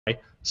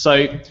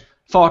So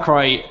for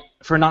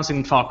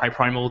announcing Far Cry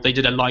Primal, they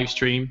did a live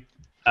stream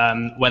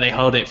where they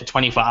held it for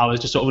 24 hours,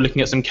 just sort of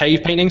looking at some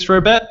cave paintings for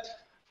a bit,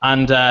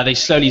 and they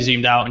slowly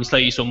zoomed out and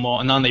slowly saw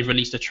more, and then they've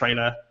released a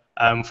trailer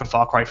for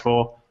Far Cry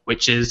 4,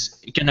 which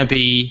is going to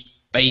be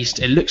based,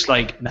 it looks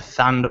like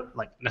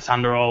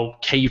Neanderthal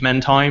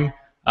cavemen time.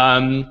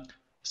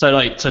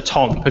 So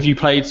Tom, have you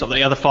played sort of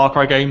the other Far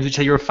Cry games? Would you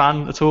say you're a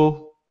fan at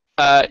all?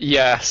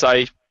 Yes,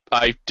 I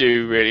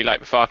do really like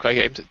the Far Cry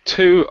games.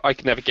 2 I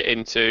can never get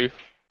into,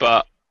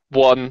 but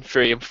 1,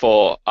 3, and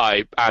 4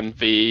 and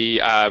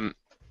the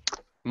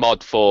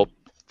mod for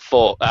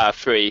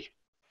 3,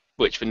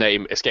 which the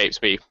name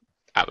escapes me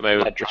at the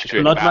moment, which is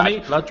really Blood bad. Money?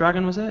 Blood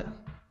Dragon, was it?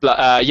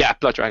 Yeah,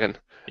 Blood Dragon.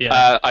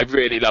 Yeah. I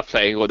really love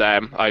playing all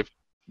them. I've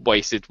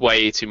wasted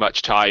way too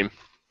much time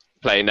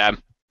playing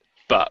them,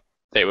 but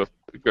they were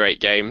great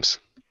games.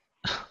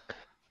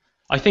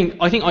 I think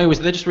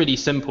they're just really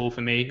simple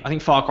for me. I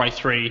think Far Cry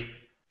 3,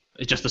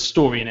 it's just the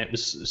story in it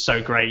was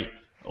so great,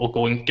 or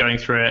going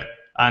through it.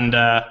 And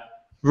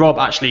Rob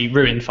actually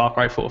ruined Far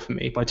Cry 4 for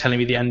me by telling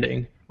me the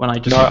ending when I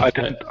just. No, I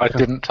didn't. I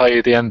didn't tell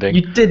you the ending.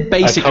 You did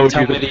basically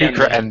tell me the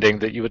secret ending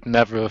that you would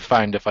never have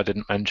found if I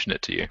didn't mention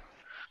it to you.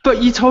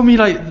 But you told me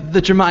like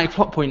the dramatic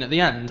plot point at the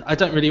end. I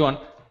don't really want.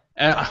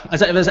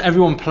 Has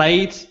everyone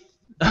played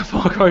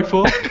Far Cry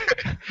 4?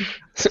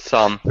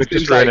 Some. We're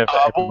just ruining it for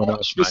everyone Watch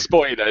else, the mate.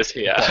 spoilers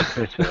here.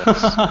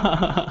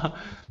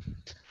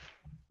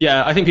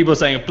 Yeah, I think people are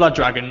saying Blood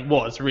Dragon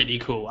was really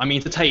cool. I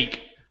mean, to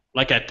take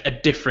like a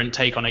different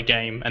take on a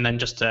game and then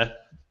just to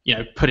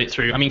put it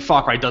through. I mean,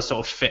 Far Cry does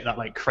sort of fit that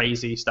like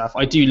crazy stuff.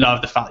 I do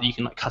love the fact that you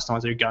can like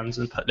customize your guns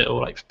and put little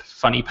like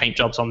funny paint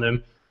jobs on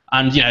them.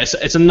 And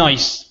it's a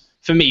nice,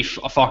 for me,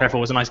 Far Cry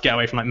 4 was a nice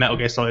getaway from like Metal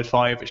Gear Solid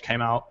 5, which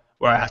came out,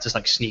 where I had to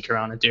like sneak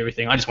around and do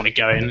everything. I just want to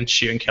go in and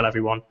shoot and kill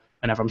everyone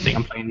whenever I'm thinking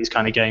I'm playing these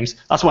kind of games.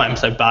 That's why I'm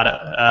so bad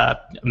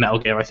at Metal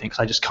Gear, I think,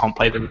 because I just can't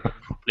play them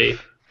properly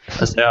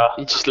as they are.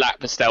 You just lack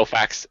the stealth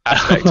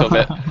aspect of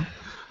it.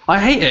 I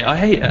hate it.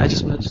 I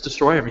just want to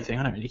destroy everything.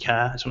 I don't really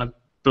care. I just want to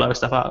blow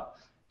stuff up.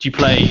 Do you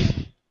play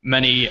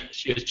many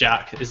shooters,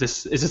 Jack? Is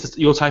this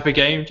your type of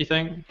game, do you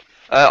think?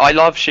 I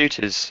love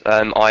shooters.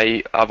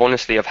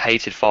 I've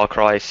hated Far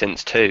Cry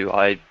since 2.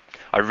 I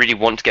really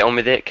want to get on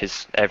with it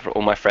because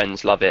all my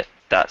friends love it.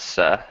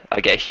 I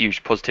get a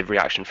huge positive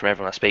reaction from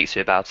everyone I speak to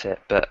about it.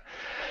 But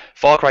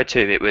Far Cry 2,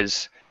 it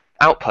was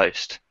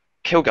outpost,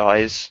 kill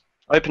guys,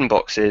 open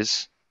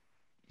boxes,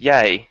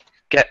 yay,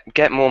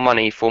 get more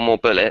money for more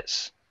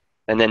bullets,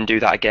 and then do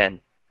that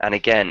again and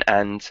again.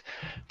 And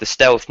the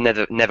stealth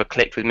never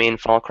clicked with me in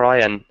Far Cry.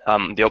 And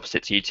the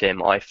opposite to you,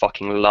 Tim, I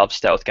fucking love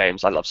stealth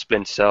games. I love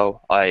Splinter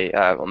Cell.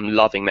 I'm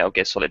loving Metal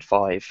Gear Solid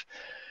 5.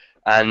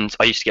 And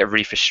I used to get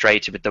really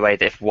frustrated with the way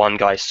that if one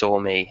guy saw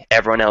me,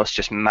 everyone else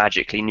just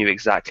magically knew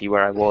exactly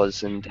where I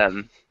was. And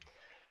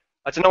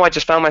I don't know, I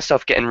just found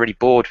myself getting really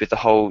bored with the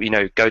whole,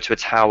 go to a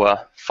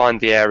tower,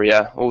 find the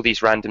area, all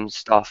these random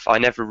stuff. I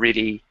never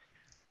really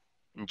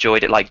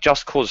enjoyed it. Like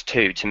Just Cause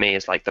 2 to me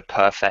is like the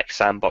perfect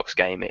sandbox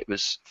game. It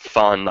was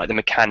fun, like the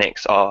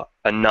mechanics are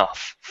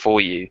enough for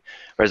you.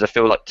 Whereas I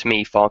feel like, to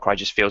me, Far Cry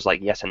just feels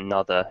like yet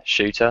another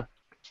shooter.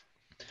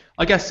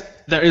 I guess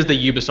there is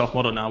the Ubisoft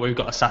model now where we've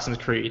got Assassin's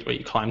Creed where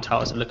you climb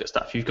towers and look at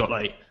stuff. You've got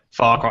like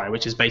Far Cry,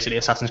 which is basically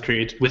Assassin's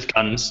Creed with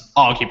guns,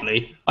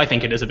 arguably. I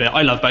think it is a bit.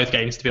 I love both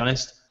games, to be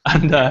honest.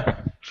 And I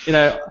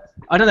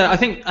don't know. I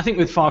think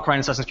with Far Cry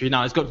and Assassin's Creed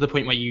now, it's got to the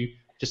point where you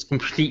just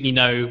completely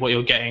know what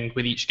you're getting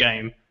with each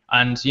game.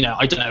 And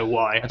I don't know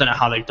why. I don't know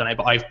how they've done it,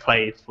 but I've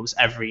played almost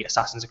every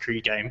Assassin's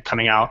Creed game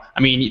coming out.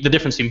 I mean, the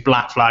difference between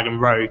Black Flag and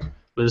Rogue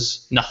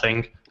was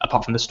nothing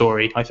apart from the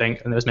story, I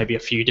think, and there was maybe a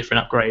few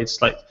different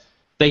upgrades. Like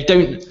they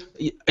don't.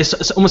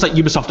 It's almost like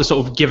Ubisoft has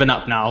sort of given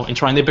up now in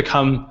trying. They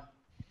become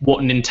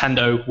what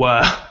Nintendo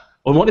were,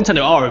 or what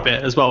Nintendo are a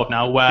bit as well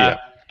now, where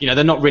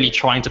they're not really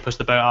trying to push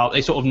the boat out.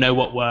 They sort of know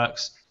what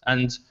works,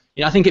 and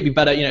I think it'd be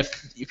better,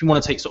 if you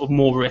want to take sort of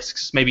more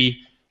risks, maybe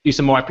do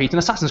some more IPs. And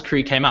Assassin's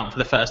Creed came out for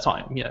the first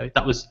time. It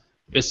was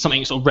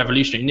something sort of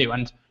revolutionary new,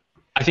 and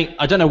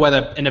I don't know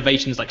whether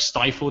innovation is like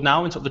stifled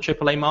now in sort of the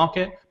AAA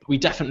market, but we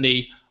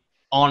definitely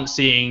aren't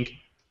seeing.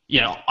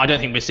 I don't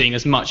think we're seeing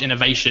as much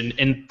innovation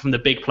from the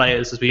big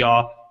players as we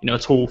are,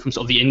 at all from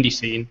sort of the indie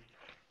scene.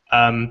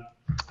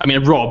 I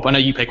mean, Rob, I know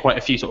you play quite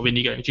a few sort of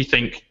indie games. Do you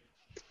think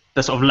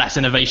there's sort of less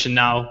innovation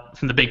now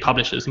from the big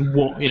publishers? And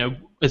what,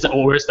 is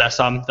there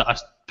some that are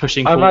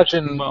pushing I forward?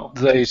 imagine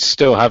they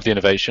still have the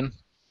innovation,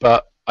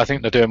 but I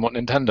think they're doing what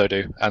Nintendo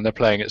do, and they're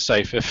playing it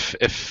safe.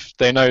 If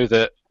they know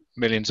that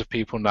millions of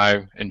people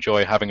now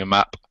enjoy having a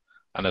map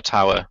and a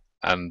tower,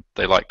 and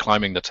they like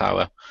climbing the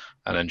tower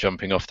and then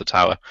jumping off the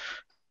tower,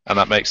 and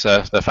that makes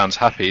their fans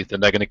happy, then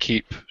they're going to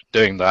keep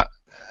doing that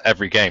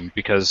every game,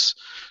 because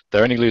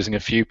they're only losing a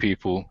few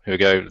people who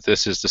go,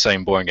 this is the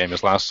same boring game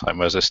as last time,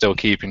 whereas they're still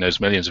keeping those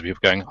millions of people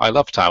going, I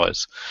love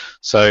towers.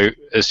 So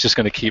it's just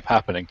going to keep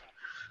happening.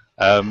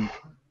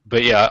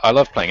 But yeah, I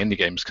love playing indie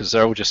games because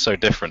they're all just so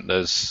different.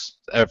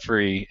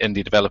 Every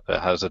indie developer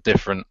has a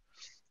different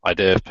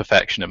idea of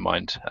perfection in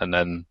mind, and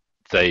then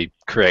they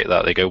create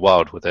that, they go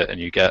wild with it, and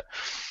you get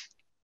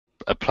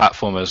are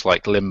platformers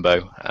like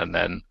Limbo, and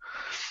then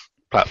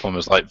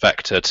platformers like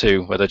Vector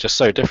 2, where they're just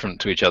so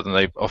different to each other, and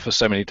they offer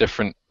so many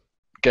different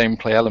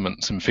gameplay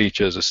elements and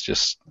features. It's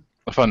just,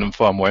 I find them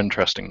far more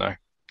interesting now.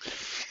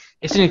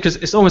 It's because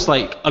it's almost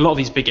like a lot of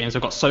these big games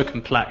have got so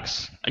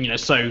complex, and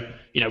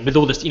with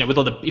all this, with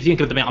all the, if you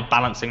think of the amount of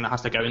balancing that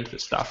has to go into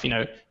this stuff,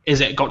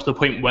 is it got to the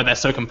point where they're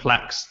so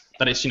complex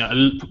that it's,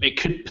 it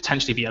could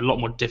potentially be a lot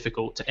more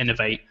difficult to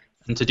innovate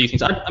and to do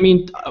things. I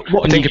think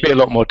it'd be a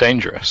lot more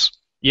dangerous.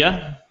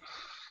 Yeah.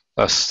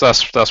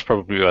 That's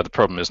probably where the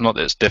problem is. Not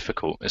that it's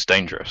difficult, it's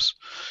dangerous.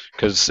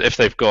 Because if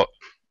they've got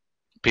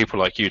people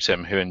like you,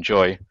 Tim, who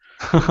enjoy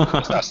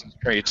Assassin's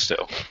Creed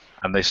still,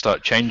 and they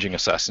start changing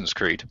Assassin's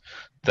Creed,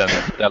 then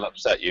they'll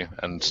upset you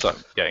and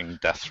start getting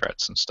death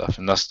threats and stuff,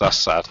 and that's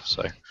sad.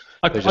 So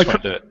they just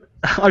won't do it.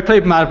 I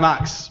played Mad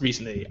Max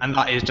recently, and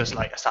that is just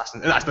like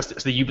Assassin.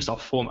 It's the Ubisoft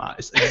format.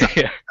 It's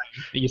exactly the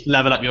same. You just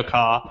level up your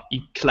car,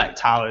 you collect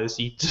towers,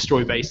 you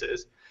destroy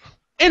bases.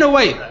 In a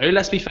way, though,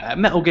 let's be fair,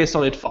 Metal Gear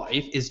Solid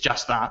 5 is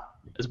just that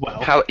as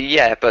well.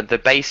 Yeah, but the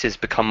bases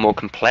become more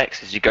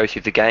complex as you go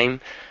through the game,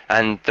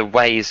 and the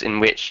ways in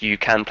which you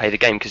can play the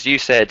game. Because you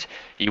said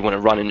you want to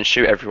run in and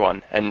shoot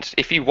everyone, and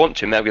if you want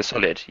to, Metal Gear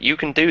Solid, you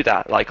can do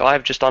that. Like,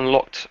 I've just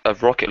unlocked a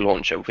rocket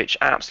launcher, which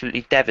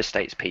absolutely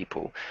devastates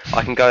people.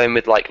 I can go in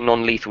with like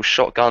non-lethal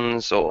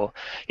shotguns or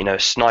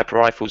sniper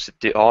rifles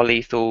that are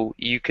lethal.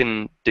 You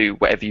can do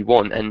whatever you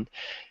want, and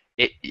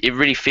it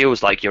really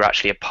feels like you're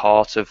actually a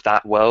part of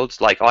that world.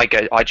 Like,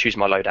 I choose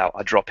my loadout,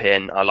 I drop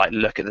in, I like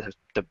look at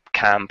the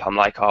camp, I'm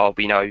like, oh,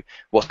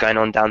 what's going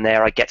on down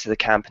there. I get to the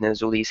camp and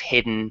there's all these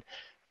hidden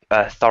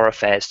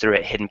thoroughfares through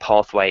it, hidden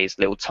pathways,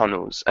 little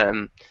tunnels,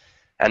 and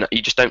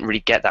you just don't really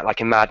get that. Like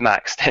in Mad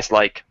Max, there's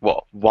like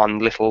one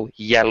little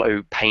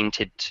yellow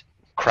painted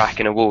crack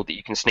in a wall that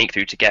you can sneak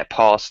through to get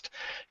past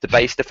the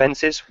base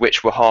defenses,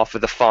 which were half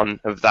of the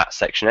fun of that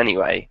section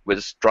anyway,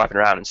 was driving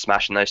around and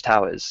smashing those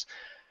towers.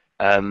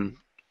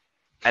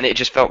 And it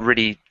just felt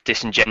really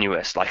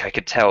disingenuous. Like, I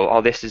could tell,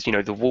 oh, this is,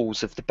 the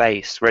walls of the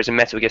base. Whereas in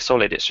Metal Gear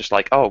Solid, it's just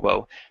like, oh,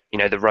 well,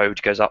 the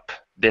road goes up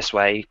this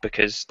way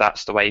because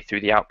that's the way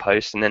through the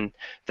outpost, and then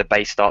the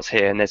base starts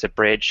here, and there's a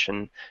bridge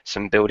and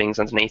some buildings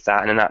underneath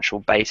that, and an actual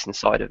base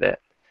inside of it.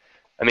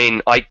 I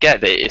mean, I get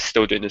that it's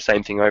still doing the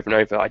same thing over and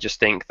over. I just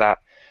think that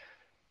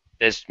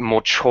there's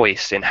more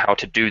choice in how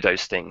to do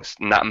those things,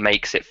 and that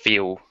makes it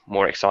feel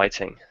more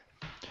exciting.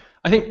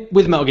 I think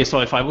with Metal Gear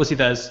Solid 5, obviously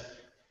there's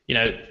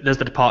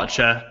the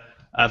departure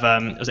of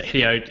was it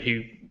Hideo,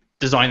 who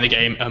designed the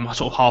game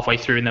sort of halfway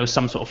through, and there was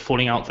some sort of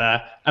falling out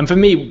there. And for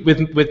me,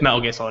 with Metal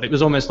Gear Solid, it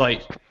was almost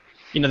like,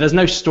 there's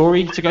no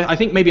story to go. I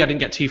think maybe I didn't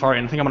get too far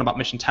in. I think I'm on about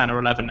mission 10 or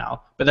 11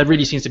 now. But there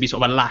really seems to be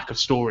sort of a lack of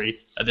story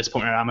at this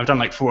point where I am. I've done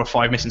like 4 or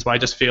 5 missions where I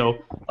just feel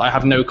I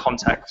have no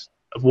context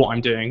of what I'm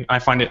doing. I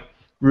find it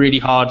really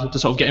hard to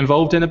sort of get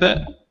involved in a bit.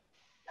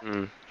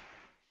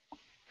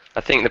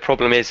 I think the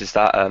problem is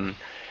that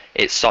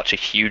it's such a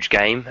huge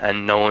game,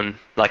 and no one,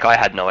 like, I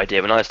had no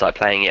idea. When I started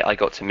playing it, I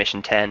got to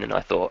mission 10 and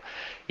I thought,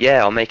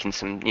 yeah, I'm making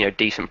some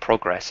decent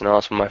progress, and I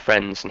asked one of my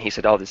friends and he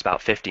said, oh, there's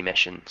about 50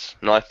 missions,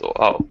 and I thought,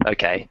 oh,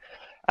 okay.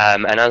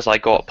 And as I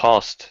got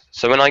past,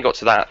 so when I got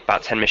to that,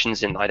 about 10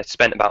 missions in, I'd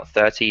spent about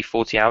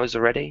 30-40 hours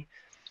already,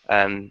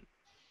 and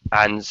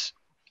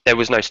there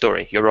was no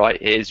story. You're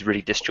right, it is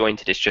really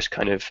disjointed. It's just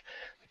kind of,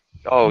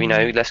 oh,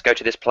 let's go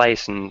to this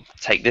place and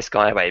take this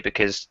guy away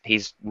because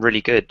he's really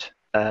good.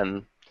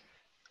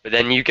 But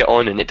then you get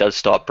on and it does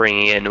start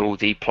bringing in all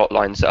the plot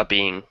lines that are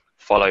being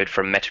followed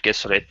from Metal Gear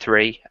Solid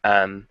 3,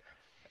 Ground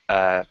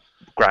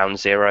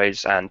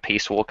Zeroes, and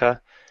Peace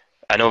Walker.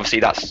 And obviously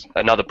that's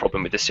another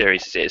problem with the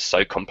series, is it is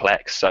so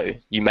complex, so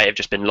you may have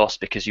just been lost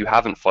because you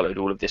haven't followed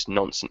all of this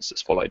nonsense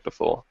that's followed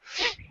before.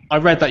 I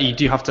read that you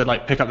do have to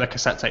like pick up their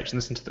cassette tapes and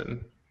listen to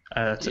them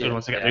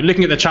once again.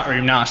 Looking at the chat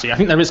room now, actually, I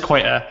think there is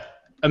quite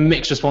a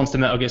mixed response to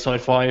Metal Gear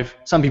Solid 5.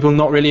 Some people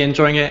not really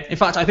enjoying it. In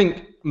fact, I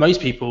think most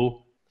people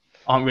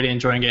aren't really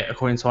enjoying it,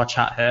 according to our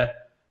chat here.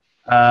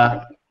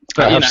 But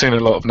I've seen a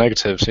lot of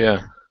negatives,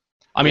 yeah.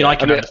 I mean, I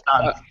can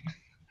understand.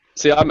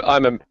 See,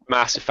 I'm a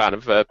massive fan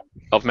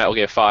of Metal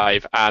Gear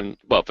 5 and,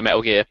 well, the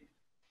Metal Gear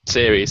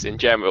series in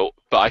general,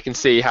 but I can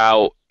see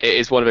how it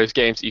is one of those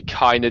games that you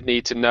kind of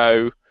need to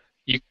know.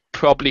 You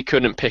probably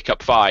couldn't pick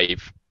up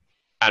 5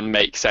 and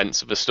make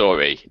sense of the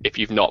story if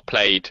you've not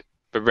played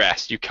the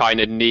rest. You kind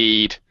of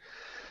need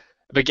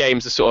the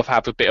games to sort of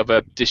have a bit of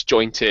a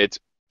disjointed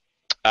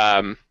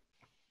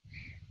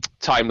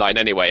timeline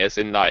anyway, as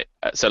in like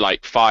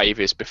 5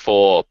 is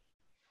before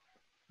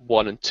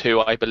 1 and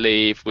 2, I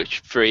believe, which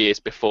 3 is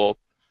before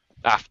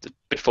that,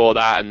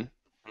 and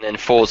then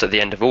 4's at the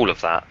end of all of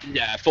that.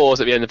 Yeah,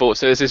 4's at the end of all.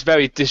 So there's this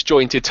very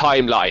disjointed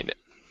timeline,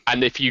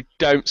 and if you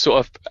don't sort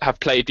of have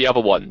played the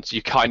other ones,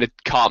 you kind of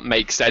can't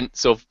make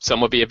sense of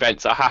some of the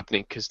events that are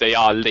happening because they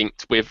are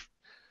linked with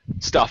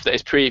stuff that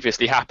is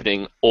previously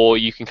happening, or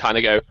you can kind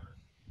of go,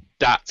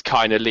 that's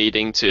kind of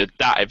leading to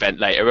that event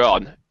later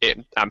on,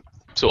 and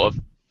sort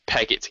of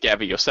peg it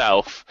together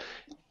yourself.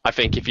 I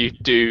think if you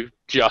do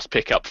just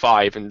pick up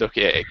 5 and look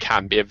at it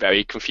can be a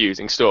very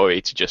confusing story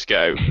to just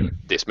go,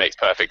 this makes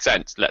perfect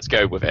sense, let's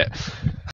go with it.